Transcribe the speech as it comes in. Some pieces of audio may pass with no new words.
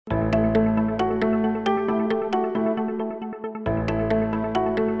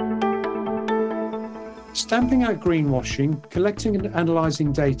Stamping out greenwashing, collecting and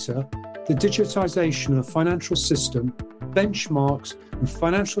analysing data, the digitisation of the financial system, benchmarks and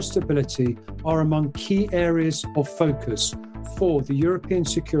financial stability are among key areas of focus for the European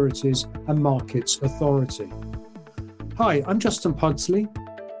Securities and Markets Authority. Hi, I'm Justin Pugsley,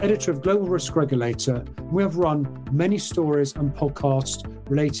 editor of Global Risk Regulator. We have run many stories and podcasts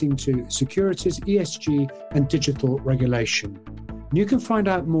relating to securities, ESG and digital regulation. And you can find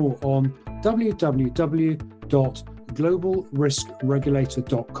out more on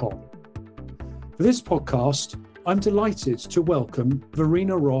www.globalriskregulator.com. For this podcast, I'm delighted to welcome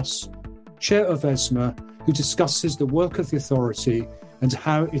Verena Ross, Chair of ESMA, who discusses the work of the authority and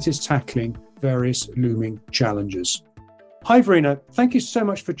how it is tackling various looming challenges. Hi, Verena. Thank you so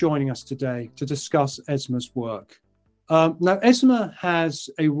much for joining us today to discuss ESMA's work. Now, ESMA has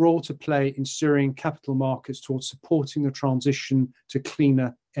a role to play in steering capital markets towards supporting the transition to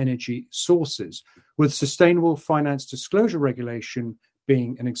cleaner energy sources, with sustainable finance disclosure regulation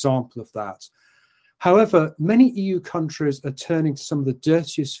being an example of that. However, many EU countries are turning to some of the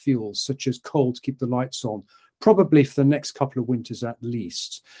dirtiest fuels, such as coal, to keep the lights on, probably for the next couple of winters at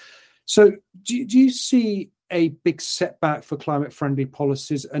least. So do you see a big setback for climate-friendly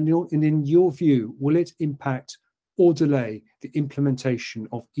policies? And in your view, will it impact or delay the implementation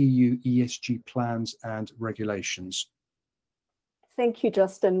of EU ESG plans and regulations? Thank you,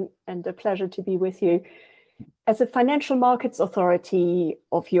 Justin, and a pleasure to be with you. As a financial markets authority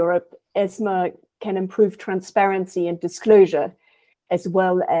of Europe, ESMA can improve transparency and disclosure, as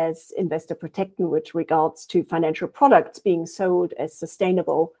well as investor protection with regards to financial products being sold as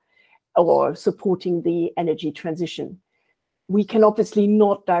sustainable or supporting the energy transition. We can obviously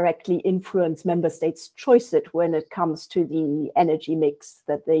not directly influence member states' choices when it comes to the energy mix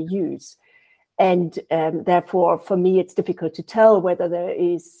that they use. And therefore, for me, it's difficult to tell whether there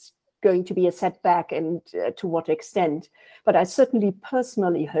is going to be a setback and to what extent. But I certainly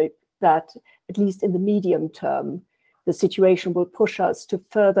personally hope that, at least in the medium term, the situation will push us to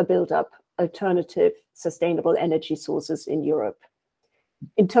further build up alternative sustainable energy sources in Europe.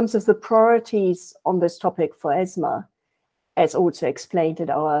 In terms of the priorities on this topic for ESMA, as also explained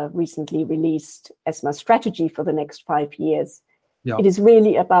in our recently released ESMA strategy for the next 5 years, It is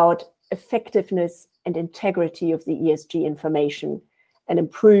really about effectiveness and integrity of the ESG information, an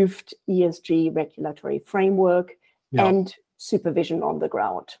improved ESG regulatory framework, and supervision on the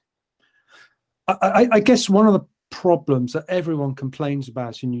ground. I guess one of the problems that everyone complains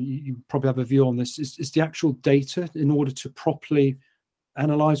about, and you probably have a view on this, is the actual data in order to properly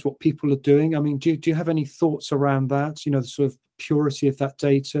analyze what people are doing. I mean, do you have any thoughts around that? You know, the sort of purity of that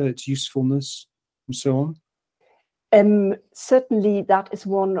data, its usefulness, and so on? Certainly, that is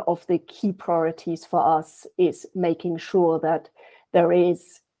one of the key priorities for us, is making sure that there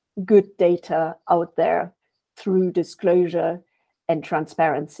is good data out there through disclosure and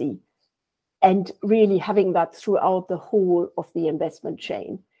transparency, and really having that throughout the whole of the investment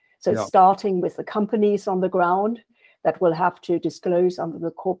chain. So starting with the companies on the ground that will have to disclose under the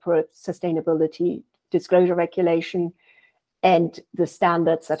corporate sustainability disclosure regulation and the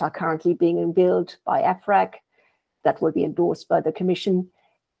standards that are currently being built by EFRAG that will be endorsed by the Commission.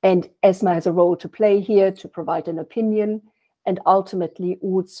 And ESMA has a role to play here to provide an opinion, and ultimately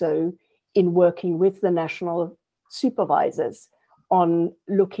also in working with the national supervisors on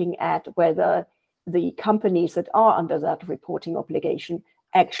looking at whether the companies that are under that reporting obligation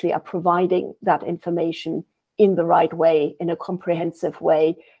actually are providing that information in the right way, in a comprehensive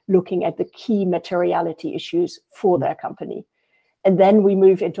way, looking at the key materiality issues for their company. And then we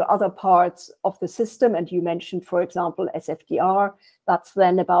move into other parts of the system. And you mentioned, for example, SFDR. That's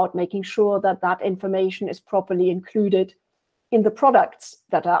then about making sure that that information is properly included in the products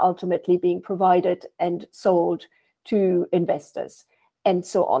that are ultimately being provided and sold to investors, and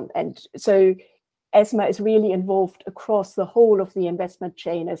so on. And so ESMA is really involved across the whole of the investment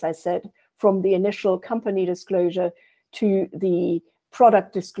chain, as I said, from the initial company disclosure to the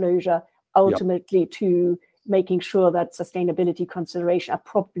product disclosure, ultimately to making sure that sustainability considerations are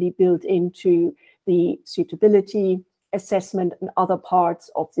properly built into the suitability assessment and other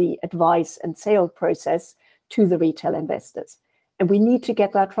parts of the advice and sale process to the retail investors. And we need to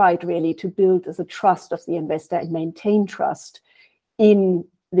get that right, really, to build the trust of the investor and maintain trust in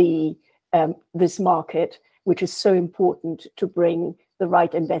the this market, which is so important to bring the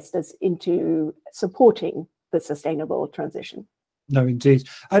right investors into supporting the sustainable transition. No, indeed.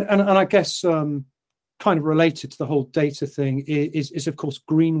 And I guess kind of related to the whole data thing is of course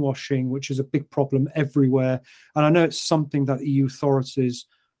greenwashing, which is a big problem everywhere. And I know it's something that EU authorities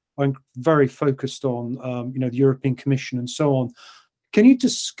are very focused on, the European Commission and so on. Can you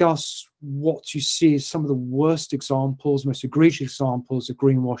discuss what you see as some of the worst examples, most egregious examples of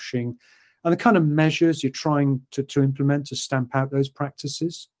greenwashing, and the kind of measures you're trying to implement to stamp out those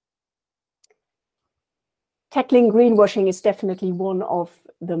practices? Tackling greenwashing is definitely one of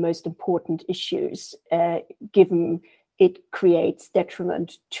the most important issues, given it creates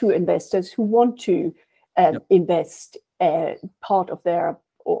detriment to investors who want to invest part of their,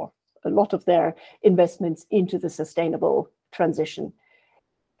 or a lot of their investments into the sustainable transition.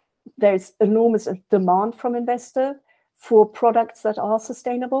 There's enormous demand from investors for products that are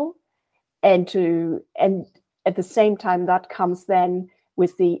sustainable, and at the same time that comes then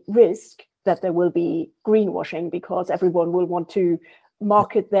with the risk that there will be greenwashing, because everyone will want to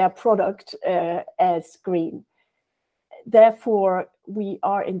market their product as green. Therefore, we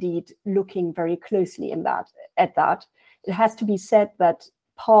are indeed looking very closely at that. It has to be said that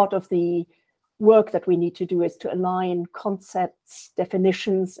part of the work that we need to do is to align concepts,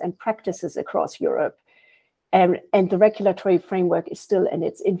 definitions, and practices across Europe. And the regulatory framework is still in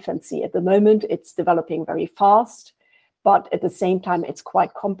its infancy at the moment. It's developing very fast, but at the same time, it's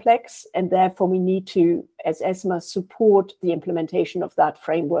quite complex. And therefore, we need to, as ESMA, support the implementation of that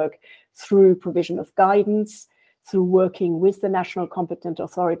framework through provision of guidance, through working with the national competent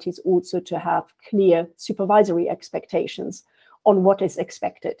authorities, also to have clear supervisory expectations on what is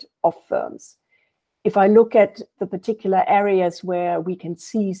expected of firms. If I look at the particular areas where we can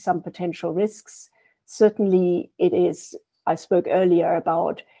see some potential risks, certainly it is, I spoke earlier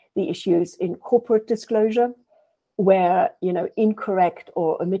about the issues in corporate disclosure, where incorrect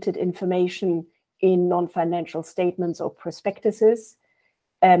or omitted information in non-financial statements or prospectuses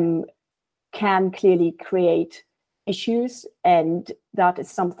can clearly create issues, and that is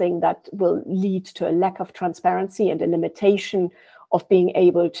something that will lead to a lack of transparency and a limitation of being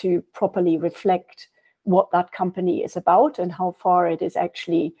able to properly reflect what that company is about and how far it is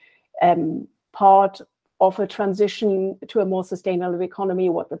actually part of a transition to a more sustainable economy,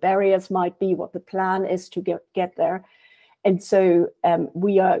 what the barriers might be, what the plan is to get there. And so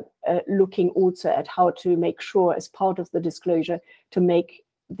we are looking also at how to make sure, as part of the disclosure, to make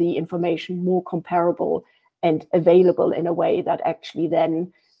the information more comparable and available in a way that actually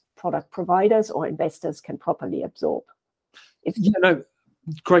then product providers or investors can properly absorb.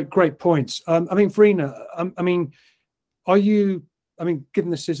 Great points. Verena, are you, given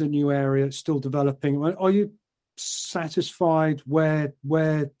this is a new area, it's still developing, are you satisfied where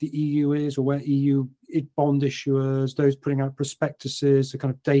the EU is, or where EU bond issuers, those putting out prospectuses, the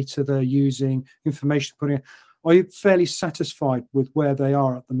kind of data they're using, information putting out? Are you fairly satisfied with where they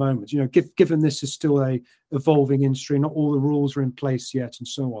are at the moment? Given this is still a evolving industry, not all the rules are in place yet, and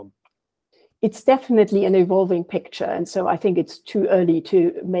so on. It's definitely an evolving picture, and so I think it's too early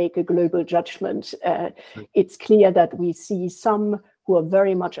to make a global judgment. It's clear that we see some who are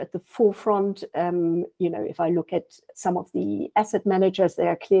very much at the forefront. If I look at some of the asset managers, they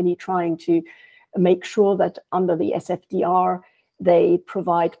are clearly trying to make sure that under the SFDR, they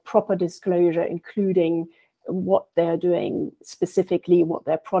provide proper disclosure, including what they're doing specifically, what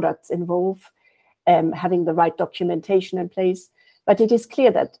their products involve, having the right documentation in place. But it is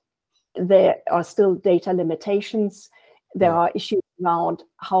clear that there are still data limitations. There are issues around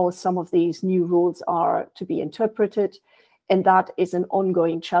how some of these new rules are to be interpreted. And that is an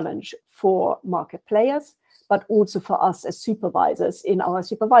ongoing challenge for market players, but also for us as supervisors in our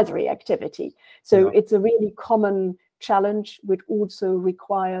supervisory activity. So it's a really common challenge, which also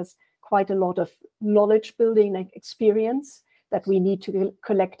requires quite a lot of knowledge building and experience that we need to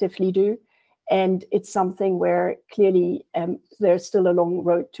collectively do. And it's something where clearly there's still a long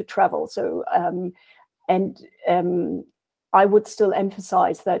road to travel. So, I would still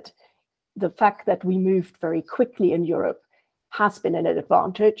emphasize that the fact that we moved very quickly in Europe has been an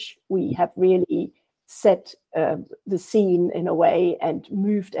advantage. We have really set the scene in a way and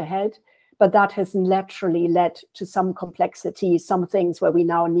moved ahead, but that has naturally led to some complexity, some things where we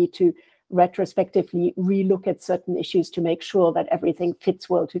now need to retrospectively relook at certain issues to make sure that everything fits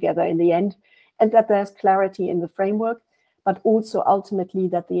well together in the end, and that there's clarity in the framework, but also ultimately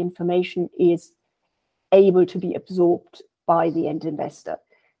that the information is able to be absorbed by the end investor,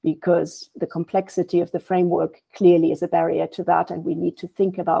 because the complexity of the framework clearly is a barrier to that, and we need to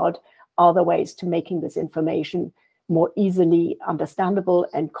think about other ways to making this information more easily understandable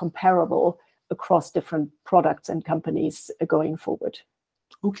and comparable across different products and companies going forward.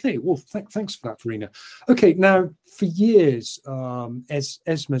 Okay, well, thanks for that, Verena. Okay, now for years,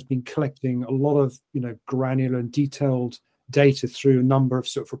 ESMA has been collecting a lot of granular and detailed data through a number of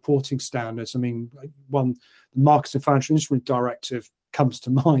sort of reporting standards. One, the Markets and Financial Instrument Directive comes to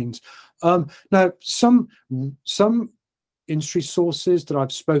mind. Now, some industry sources that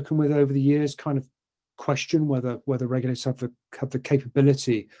I've spoken with over the years kind of question whether regulators have the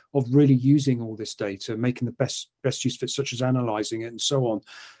capability of really using all this data, making the best use of it, such as analysing it and so on.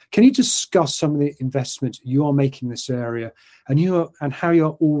 Can you discuss some of the investment you are making in this area and how you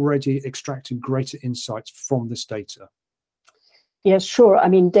are already extracting greater insights from this data? Yes, sure. I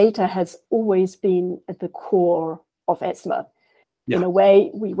mean, data has always been at the core of ESMA. Yeah. In a way,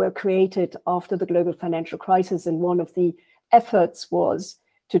 we were created after the global financial crisis, and one of the efforts was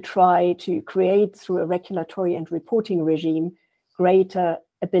to try to create, through a regulatory and reporting regime, greater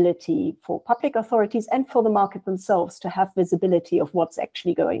ability for public authorities and for the market themselves to have visibility of what's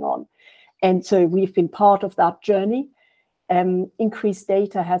actually going on. And so we've been part of that journey. Increased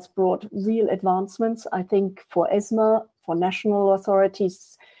data has brought real advancements, I think, for ESMA, for national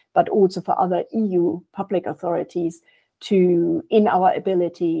authorities, but also for other EU public authorities in our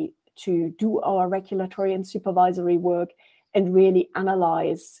ability to do our regulatory and supervisory work and really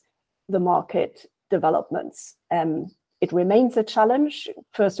analyze the market developments. It remains a challenge.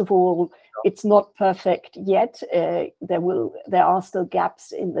 First of all, it's not perfect yet. There are still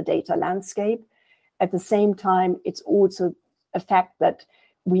gaps in the data landscape. At the same time, it's also a fact that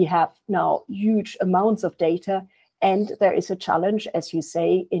we have now huge amounts of data, and there is a challenge, as you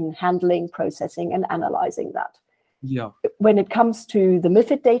say, in handling, processing, and analyzing that. Yeah. When it comes to the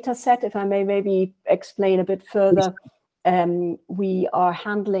MiFID data set, if I may maybe explain a bit further, we are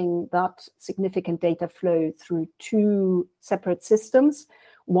handling that significant data flow through two separate systems.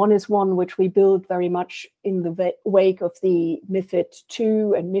 One is one which we built very much in the wake of the MiFID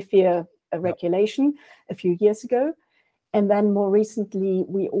II and MiFIR regulation a few years ago. And then more recently,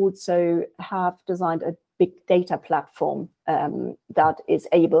 we also have designed a big data platform that is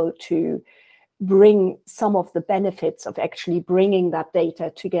able to bring some of the benefits of actually bringing that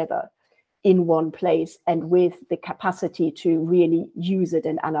data together in one place and with the capacity to really use it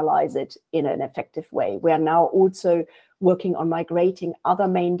and analyze it in an effective way. We are now also working on migrating other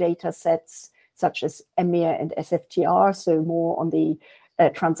main data sets, such as EMIR and SFTR, so more on the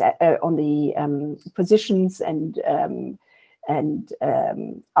positions and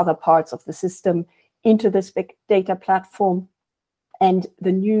other parts of the system into this big data platform. And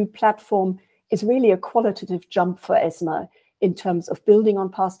the new platform is really a qualitative jump for ESMA in terms of building on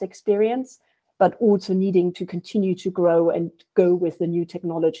past experience, but also needing to continue to grow and go with the new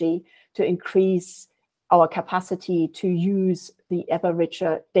technology to increase our capacity to use the ever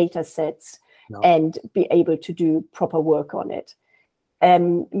richer data sets and be able to do proper work on it.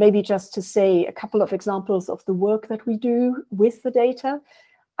 Maybe just to say a couple of examples of the work that we do with the data.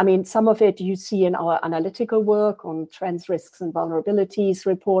 I mean, some of it you see in our analytical work on trends, risks, and vulnerabilities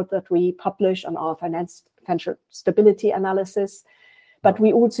report that we publish on our financial stability analysis. But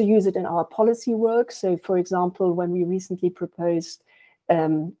we also use it in our policy work. So, for example, when we recently proposed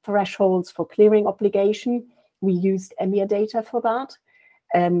thresholds for clearing obligation, we used EMIR data for that.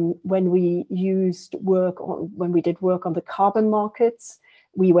 When we did work on the carbon markets,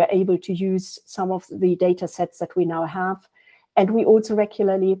 we were able to use some of the data sets that we now have. And we also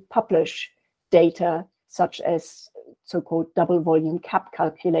regularly publish data such as so-called double volume cap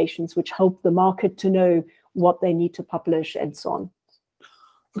calculations, which help the market to know what they need to publish and so on.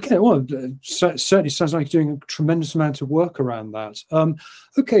 Okay, well, certainly sounds like you're doing a tremendous amount of work around that.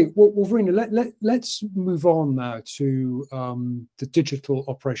 Okay, well, Verena, let's move on now to the Digital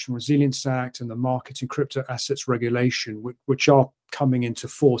Operational Resilience Act and the Market and Crypto Assets Regulation, which are coming into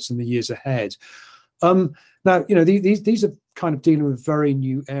force in the years ahead. Now, you know, these are kind of dealing with very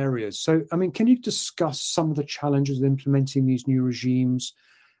new areas. So, I mean, can you discuss some of the challenges of implementing these new regimes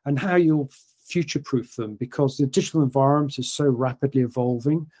and how you'll future-proof them? Because the digital environment is so rapidly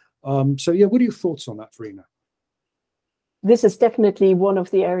evolving. So, yeah, what are your thoughts on that, Verena? This is definitely one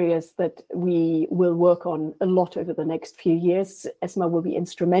of the areas that we will work on a lot over the next few years. ESMA will be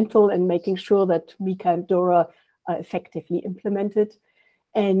instrumental in making sure that MiCA and DORA are effectively implemented.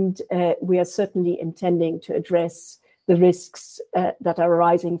 And we are certainly intending to address the risks that are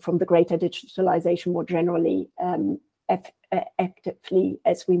arising from the greater digitalization more generally actively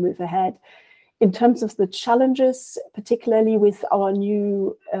as we move ahead. In terms of the challenges, particularly with our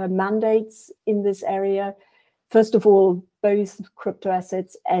new mandates in this area, first of all, both crypto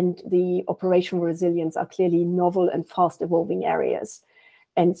assets and the operational resilience are clearly novel and fast evolving areas.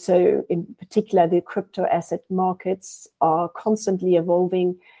 And so in particular, the crypto asset markets are constantly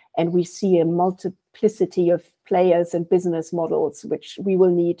evolving, and we see a multiplicity of players and business models, which we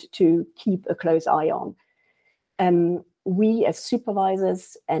will need to keep a close eye on. We as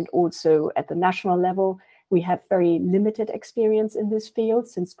supervisors and also at the national level, we have very limited experience in this field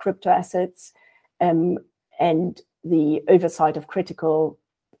since crypto assets and the oversight of critical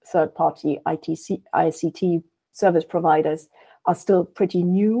third-party ICT service providers are still pretty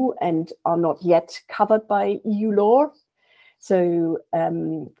new and are not yet covered by EU law. So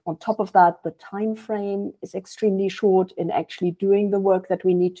on top of that, the time frame is extremely short in actually doing the work that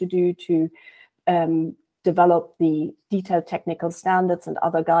we need to do to develop the detailed technical standards and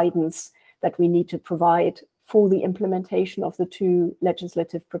other guidance that we need to provide for the implementation of the two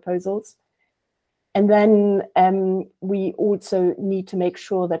legislative proposals. And then we also need to make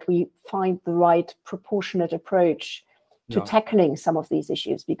sure that we find the right proportionate approach to tackling some of these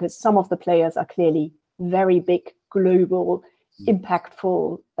issues, because some of the players are clearly very big, global,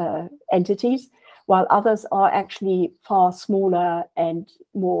 impactful entities, while others are actually far smaller and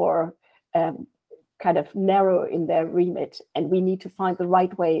more kind of narrow in their remit. And we need to find the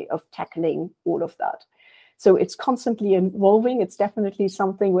right way of tackling all of that. So it's constantly evolving. It's definitely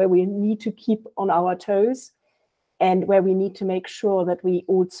something where we need to keep on our toes and where we need to make sure that we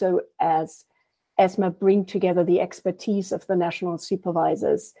also, as ESMA, bring together the expertise of the national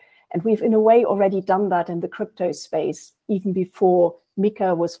supervisors. And we've, in a way, already done that in the crypto space, even before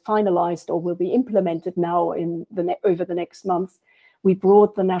MiCA was finalized or will be implemented now over the next month. We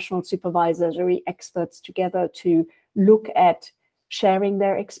brought the national supervisory experts together to look at sharing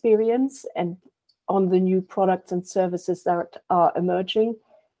their experience and on the new products and services that are emerging,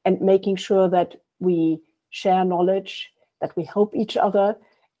 and making sure that we share knowledge, that we help each other,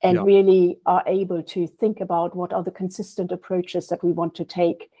 and really are able to think about what are the consistent approaches that we want to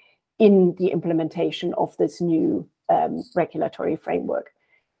take in the implementation of this new regulatory framework.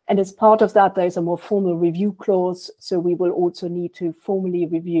 And as part of that, there's a more formal review clause. So we will also need to formally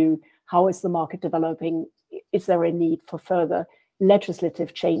review how is the market developing? Is there a need for further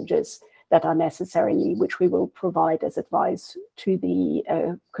legislative changes that are necessarily, which we will provide as advice to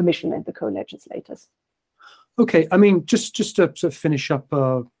the Commission and the co-legislators. Okay, I mean, just to sort of finish up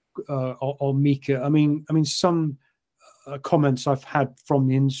on MiCA, I mean, some comments I've had from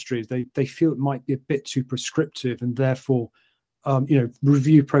the industry, they feel it might be a bit too prescriptive, and therefore,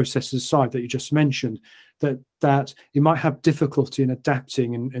 review processes aside that you just mentioned, that you might have difficulty in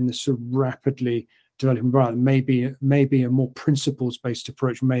adapting in this sort of rapidly developing environment. Maybe a more principles-based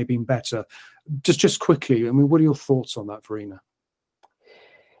approach may have been better. Just quickly, I mean, what are your thoughts on that, Verena?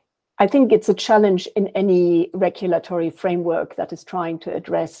 I think it's a challenge in any regulatory framework that is trying to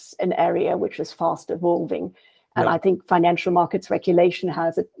address an area which is fast evolving. And I think financial markets regulation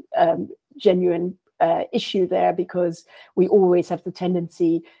has a genuine issue there, because we always have the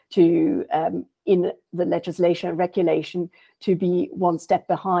tendency to, in the legislation and regulation, to be one step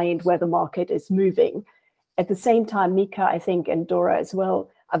behind where the market is moving. At the same time, MiCA, I think, and DORA as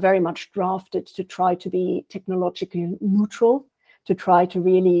well, are very much drafted to try to be technologically neutral, to try to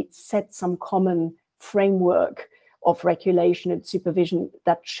really set some common framework of regulation and supervision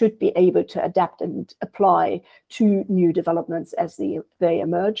that should be able to adapt and apply to new developments as they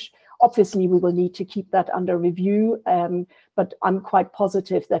emerge. Obviously, we will need to keep that under review, but I'm quite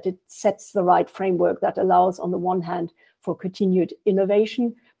positive that it sets the right framework that allows, on the one hand, for continued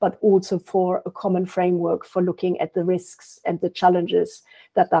innovation, but also for a common framework for looking at the risks and the challenges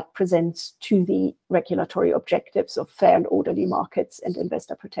that presents to the regulatory objectives of fair and orderly markets and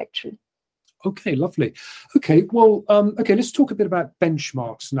investor protection. Okay, lovely. Okay, well, let's talk a bit about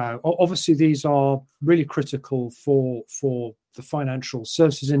benchmarks now. Obviously, these are really critical for the financial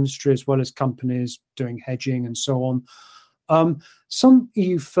services industry, as well as companies doing hedging and so on. Some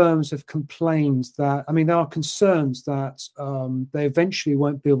EU firms have complained that, I mean, there are concerns that they eventually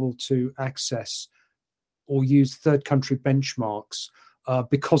won't be able to access or use third country benchmarks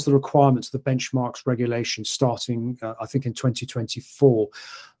because the requirements of the benchmarks regulation starting, I think, in 2024.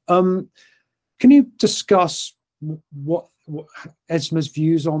 Can you discuss what ESMA's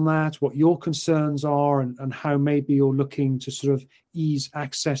views on that, what your concerns are, and how maybe you're looking to sort of ease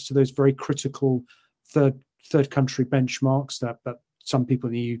access to those very critical third country benchmarks that some people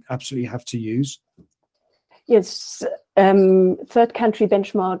in the EU absolutely have to use? Yes, third country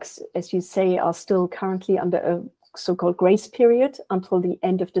benchmarks, as you say, are still currently under a so-called grace period until the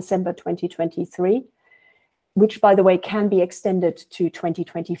end of December 2023. Which, by the way, can be extended to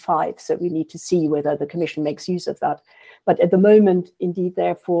 2025. So we need to see whether the Commission makes use of that. But at the moment, indeed,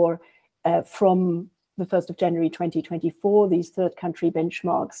 therefore, from the 1st of January 2024, these third country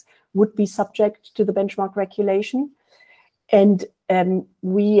benchmarks would be subject to the benchmark regulation. And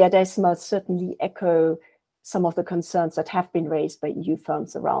we at ESMA certainly echo some of the concerns that have been raised by EU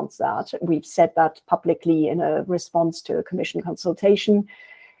firms around that. We've said that publicly in a response to a Commission consultation,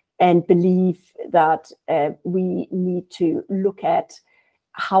 and believe that we need to look at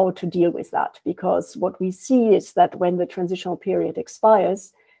how to deal with that, because what we see is that when the transitional period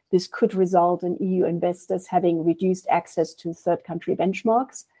expires, this could result in EU investors having reduced access to third country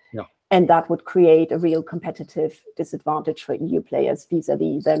benchmarks. Yeah. And that would create a real competitive disadvantage for EU players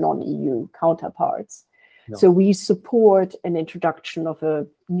vis-a-vis their non-EU counterparts. Yeah. So we support an introduction of a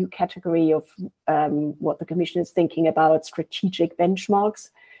new category of what the Commission is thinking about, strategic benchmarks,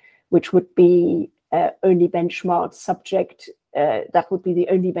 which would be only benchmarks subject, that would be the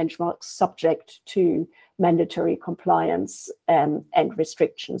only benchmarks subject to mandatory compliance and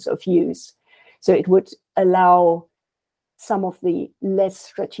restrictions of use. So it would allow some of the less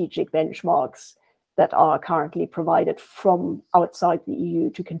strategic benchmarks that are currently provided from outside the EU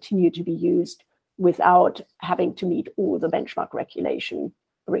to continue to be used without having to meet all the benchmark regulation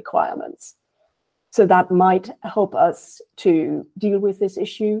requirements. So that might help us to deal with this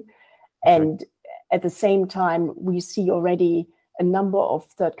issue. And at the same time, we see already a number of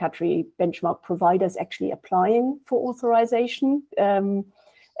third country benchmark providers actually applying for authorization.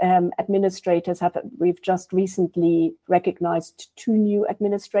 We've just recently recognized 2 new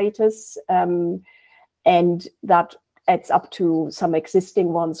administrators, and that adds up to some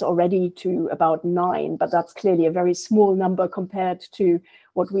existing ones already to about 9, but that's clearly a very small number compared to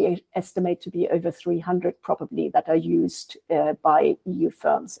what we estimate to be over 300 probably that are used by EU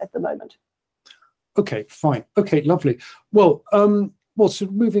firms at the moment. Okay, fine. Okay, lovely. Well, so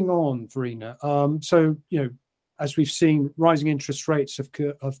moving on, Verena. So, as we've seen, rising interest rates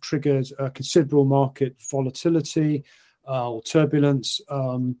have triggered considerable market volatility or turbulence.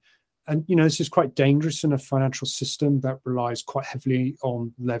 And, this is quite dangerous in a financial system that relies quite heavily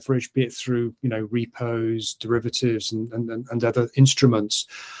on leverage, be it through, repos, derivatives, and other instruments.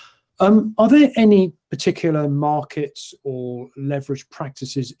 Are there any particular markets or leverage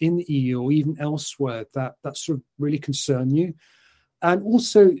practices in the EU or even elsewhere that sort of really concern you? And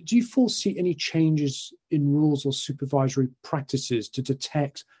also, do you foresee any changes in rules or supervisory practices to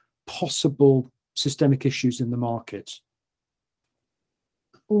detect possible systemic issues in the market?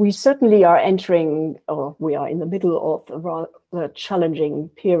 We certainly are entering, or we are in the middle of a rather challenging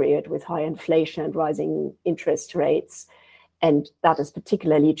period with high inflation and rising interest rates. And that is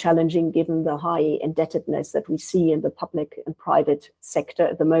particularly challenging given the high indebtedness that we see in the public and private sector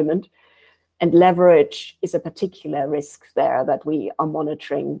at the moment. And leverage is a particular risk there that we are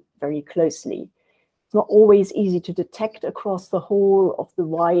monitoring very closely. It's not always easy to detect across the whole of the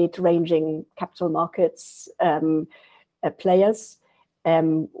wide-ranging capital markets players,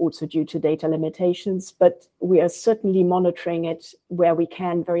 also due to data limitations, but we are certainly monitoring it where we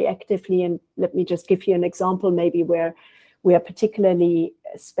can very actively. And let me just give you an example, maybe where we are particularly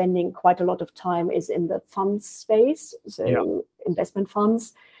spending quite a lot of time is in the funds space, so investment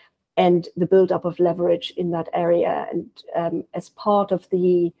funds, and the buildup of leverage in that area. And as part of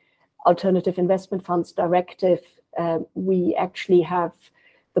the Alternative Investment Funds Directive, we actually have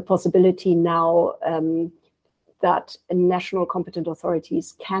the possibility now that national competent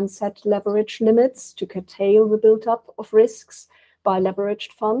authorities can set leverage limits to curtail the buildup of risks by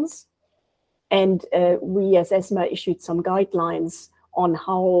leveraged funds. And we as ESMA issued some guidelines on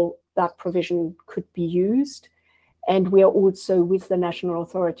how that provision could be used. And we are also with the national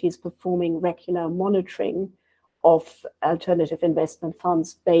authorities performing regular monitoring of alternative investment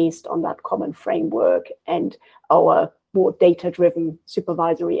funds based on that common framework and our more data-driven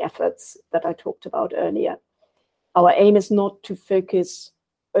supervisory efforts that I talked about earlier. Our aim is not to focus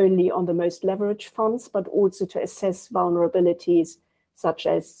only on the most leveraged funds, but also to assess vulnerabilities such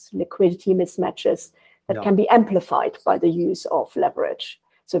as liquidity mismatches that can be amplified by the use of leverage.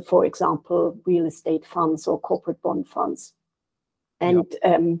 So, for example, real estate funds or corporate bond funds. And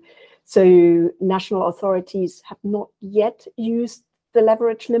so national authorities have not yet used the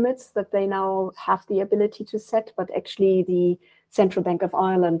leverage limits that they now have the ability to set, but actually the Central Bank of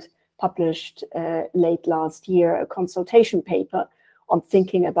Ireland published late last year a consultation paper on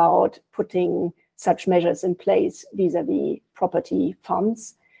thinking about putting such measures in place vis-a-vis property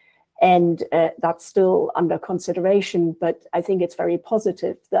funds. And that's still under consideration, but I think it's very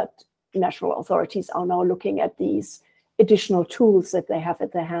positive that national authorities are now looking at these additional tools that they have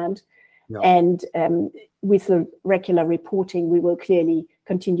at their hand. And with the regular reporting, we will clearly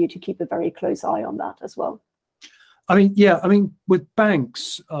continue to keep a very close eye on that as well. I mean, with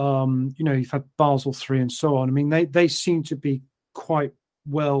banks, you've had Basel III and so on. I mean, they seem to be quite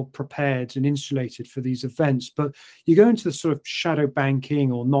well prepared and insulated for these events. But you go into the sort of shadow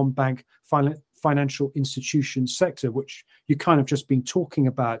banking or non-bank financial institution sector, which you kind of just been talking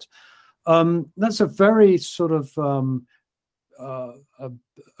about. That's a very sort of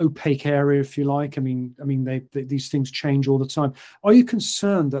opaque area, if you like. I mean, these things change all the time. Are you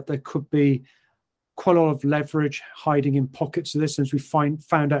concerned that there could be quite a lot of leverage hiding in pockets of this, as we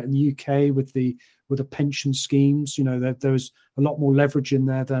found out in the UK with the pension schemes? You know, that there was a lot more leverage in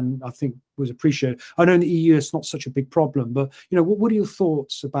there than I think was appreciated. I know in the EU it's not such a big problem, but you know, what are your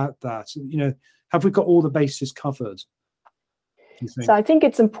thoughts about that? You know, have we got all the bases covered? So I think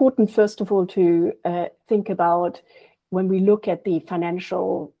it's important, first of all, to think about, when we look at the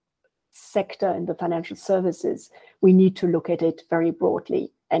financial sector and the financial services, we need to look at it very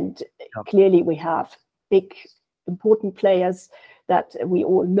broadly. And clearly we have big, important players that we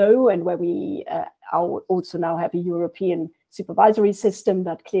all know, and where we also now have a European supervisory system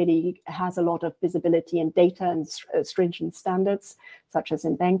that clearly has a lot of visibility and data and stringent standards, such as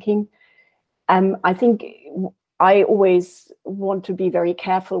in banking. I think I always want to be very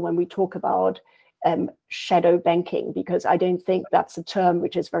careful when we talk about shadow banking, because I don't think that's a term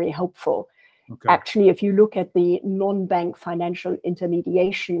which is very helpful. Okay. Actually, if you look at the non-bank financial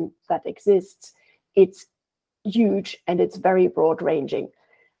intermediation that exists, it's huge and it's very broad-ranging.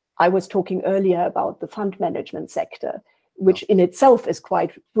 I was talking earlier about the fund management sector, which in itself is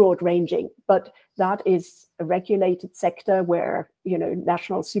quite broad-ranging, but that is a regulated sector where, you know,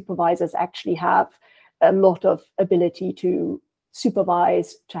 national supervisors actually have a lot of ability to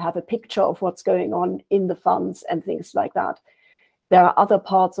supervise, to have a picture of what's going on in the funds and things like that. There are other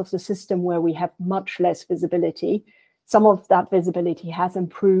parts of the system where we have much less visibility. Some of that visibility has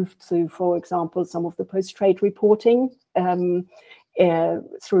improved through, for example, some of the post-trade reporting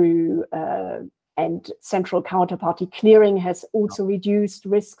through and central counterparty clearing has also reduced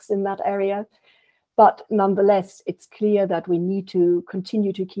risks in that area. But nonetheless, it's clear that we need to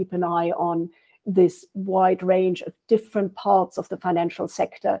continue to keep an eye on this wide range of different parts of the financial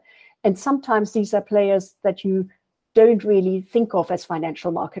sector. And sometimes these are players that you don't really think of as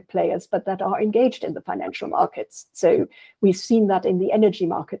financial market players, but that are engaged in the financial markets. So we've seen that in the energy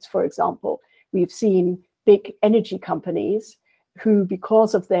markets, for example. We've seen big energy companies who,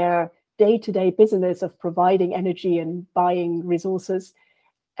 because of their day-to-day business of providing energy and buying resources,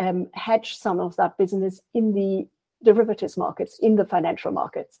 hedge some of that business in the derivatives markets, in the financial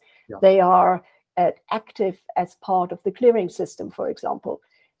markets. Yeah. They are active as part of the clearing system, for example,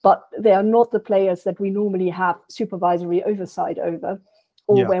 but they are not the players that we normally have supervisory oversight over,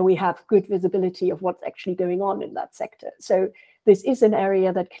 or where we have good visibility of what's actually going on in that sector. So this is an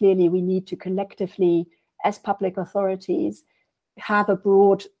area that clearly we need to collectively, as public authorities, have a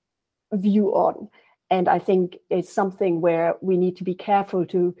broad view on. And I think it's something where we need to be careful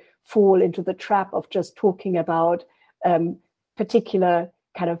to fall into the trap of just talking about particular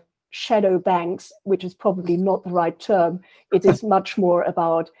kind of shadow banks, which is probably not the right term. It is much more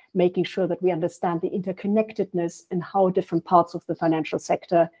about making sure that we understand the interconnectedness and how different parts of the financial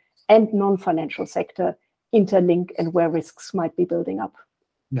sector and non-financial sector interlink and where risks might be building up.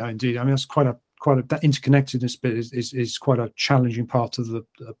 No, indeed. I mean, that's that interconnectedness bit is quite a challenging part of the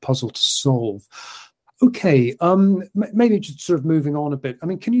puzzle to solve. Okay, maybe just sort of moving on a bit. I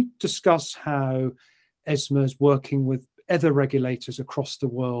mean, can you discuss how ESMA is working with other regulators across the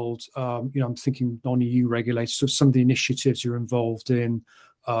world? You know, I'm thinking non-EU regulators, so some of the initiatives you're involved in,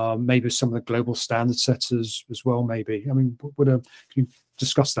 maybe some of the global standard setters as well, maybe. I mean, can you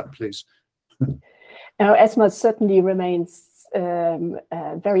discuss that, please? Now, ESMA certainly remains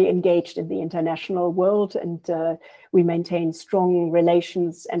very engaged in the international world, and we maintain strong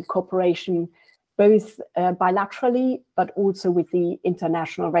relations and cooperation, both bilaterally, but also with the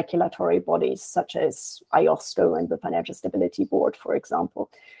international regulatory bodies such as IOSCO and the Financial Stability Board, for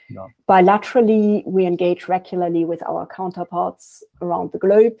example. Yeah. Bilaterally, we engage regularly with our counterparts around the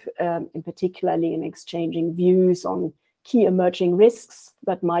globe, in particularly in exchanging views on key emerging risks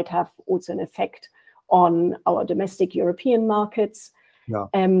that might have also an effect on our domestic European markets. Yeah.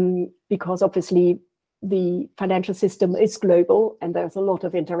 Because obviously the financial system is global and there's a lot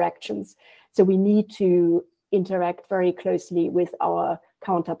of interactions. So we need to interact very closely with our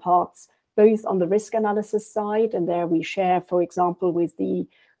counterparts, both on the risk analysis side, and there we share, for example, with the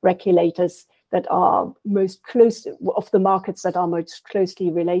regulators that are most close of the markets that are most closely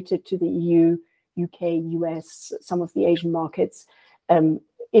related to the EU, UK, US, some of the Asian markets,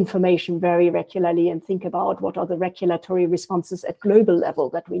 information very regularly, and think about what are the regulatory responses at global level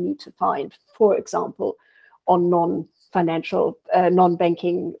that we need to find, for example, on non-banking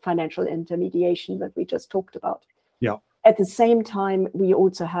financial intermediation that we just talked about. Yeah. At the same time, we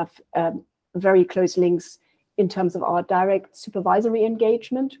also have very close links in terms of our direct supervisory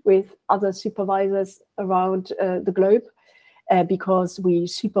engagement with other supervisors around the globe, because we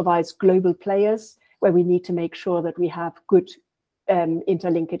supervise global players where we need to make sure that we have good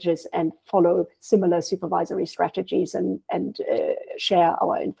interlinkages and follow similar supervisory strategies and share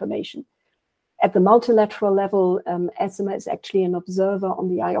our information. At the multilateral level, ESMA is actually an observer on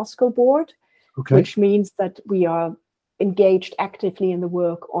the IOSCO board, which means that we are engaged actively in the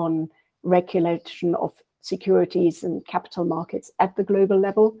work on regulation of securities and capital markets at the global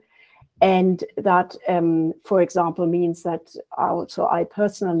level. And that, for example, means that also I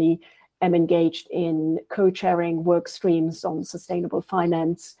personally am engaged in co-chairing work streams on sustainable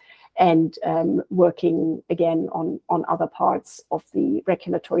finance and working again on other parts of the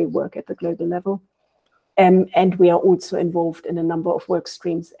regulatory work at the global level. And we are also involved in a number of work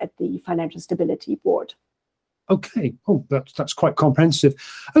streams at the Financial Stability Board. Okay. Oh, that's quite comprehensive.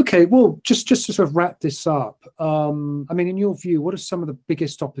 Okay. Well, just to sort of wrap this up, I mean, in your view, what are some of the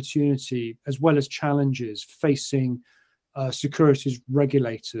biggest opportunity as well as challenges facing securities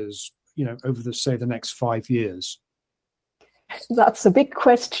regulators, over the next 5 years? That's a big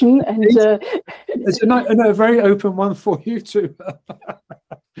question, and it's a very open one for you too.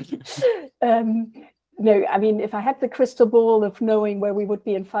 No, I mean, if I had the crystal ball of knowing where we would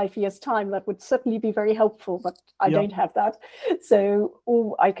be in 5 years' time, that would certainly be very helpful, but I don't have that. So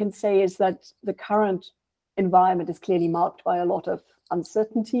all I can say is that the current environment is clearly marked by a lot of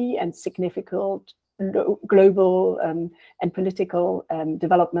uncertainty and significant global and political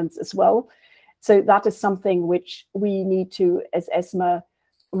developments as well. So that is something which we need to, as ESMA,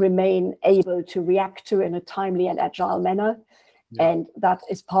 remain able to react to in a timely and agile manner. And that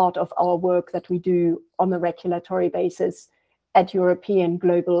is part of our work that we do on a regulatory basis at European,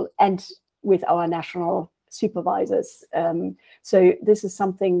 global, and with our national supervisors. So this is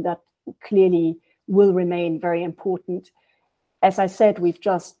something that clearly will remain very important. As I said, we've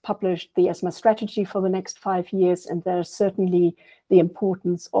just published the ESMA strategy for the next 5 years, and there's certainly the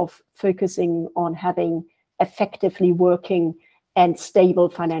importance of focusing on having effectively working and stable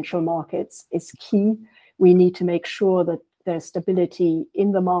financial markets is key. We need to make sure that there's stability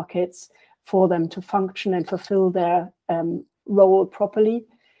in the markets for them to function and fulfill their role properly.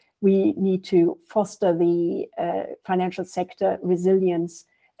 We need to foster the financial sector resilience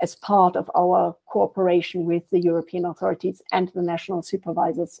as part of our cooperation with the European authorities and the national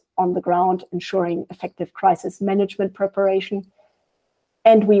supervisors on the ground, ensuring effective crisis management preparation.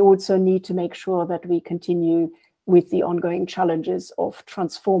 And we also need to make sure that we continue with the ongoing challenges of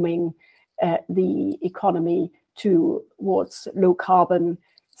transforming the economy towards low carbon,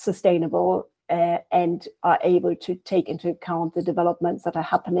 sustainable, and are able to take into account the developments that are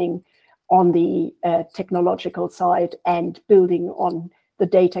happening on the technological side and building on the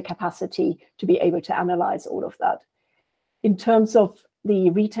data capacity to be able to analyze all of that. In terms of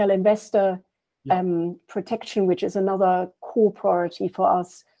the retail investor protection, which is another core priority for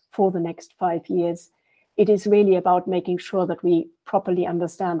us for the next 5 years, it is really about making sure that we properly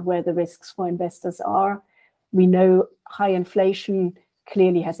understand where the risks for investors are. We know high inflation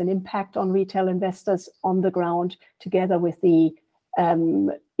clearly has an impact on retail investors on the ground, together with the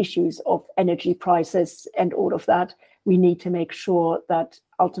issues of energy prices and all of that. We need to make sure that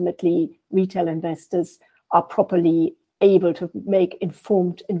ultimately retail investors are properly able to make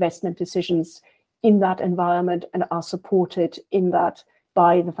informed investment decisions in that environment and are supported in that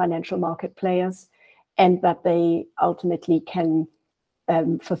by the financial market players, and that they ultimately can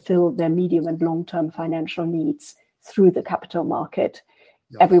fulfill their medium and long-term financial needs through the capital market.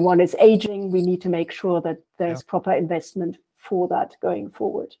 Everyone is aging. We need to make sure that there's proper investment for that going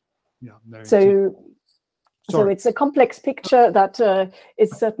forward. So it's a complex picture that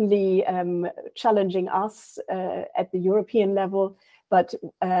is certainly challenging us at the European level. But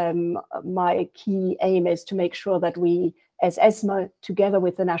my key aim is to make sure that we, as ESMA, together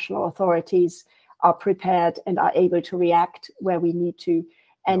with the national authorities, are prepared and are able to react where we need to,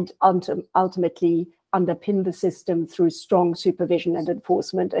 and ultimately underpin the system through strong supervision and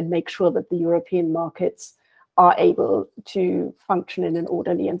enforcement, and make sure that the European markets are able to function in an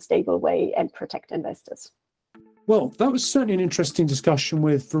orderly and stable way and protect investors. Well, that was certainly an interesting discussion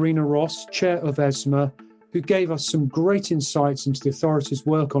with Verena Ross, Chair of ESMA, who gave us some great insights into the authority's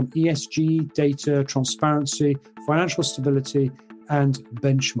work on ESG, data, transparency, financial stability, and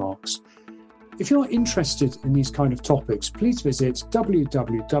benchmarks. If you're interested in these kind of topics, please visit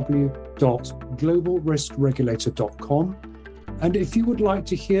www.globalriskregulator.com. And if you would like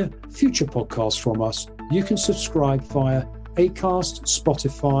to hear future podcasts from us, you can subscribe via Acast,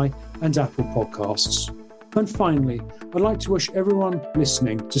 Spotify, and Apple Podcasts. And finally, I'd like to wish everyone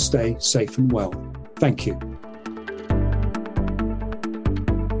listening to stay safe and well. Thank you.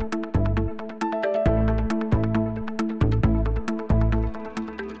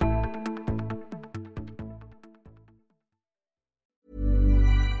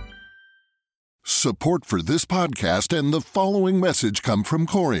 Support for this podcast and the following message come from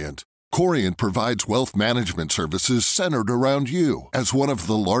Corient. Corient provides wealth management services centered around you. As one of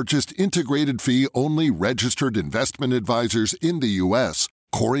the largest integrated fee-only registered investment advisors in the U.S.,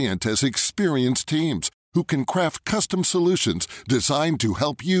 Corient has experienced teams who can craft custom solutions designed to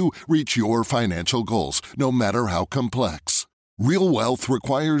help you reach your financial goals, no matter how complex. Real wealth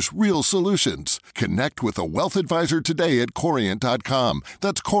requires real solutions. Connect with a wealth advisor today at Corient.com.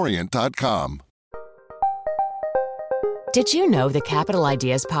 That's Corient.com. Did you know the Capital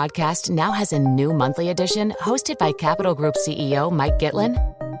Ideas podcast now has a new monthly edition hosted by Capital Group CEO Mike Gitlin?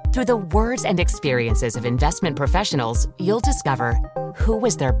 Through the words and experiences of investment professionals, you'll discover who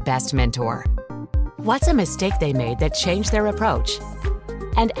was their best mentor, what's a mistake they made that changed their approach,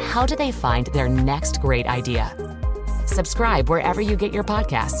 and how do they find their next great idea. Subscribe wherever you get your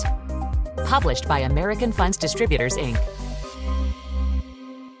podcasts. Published by American Funds Distributors, Inc.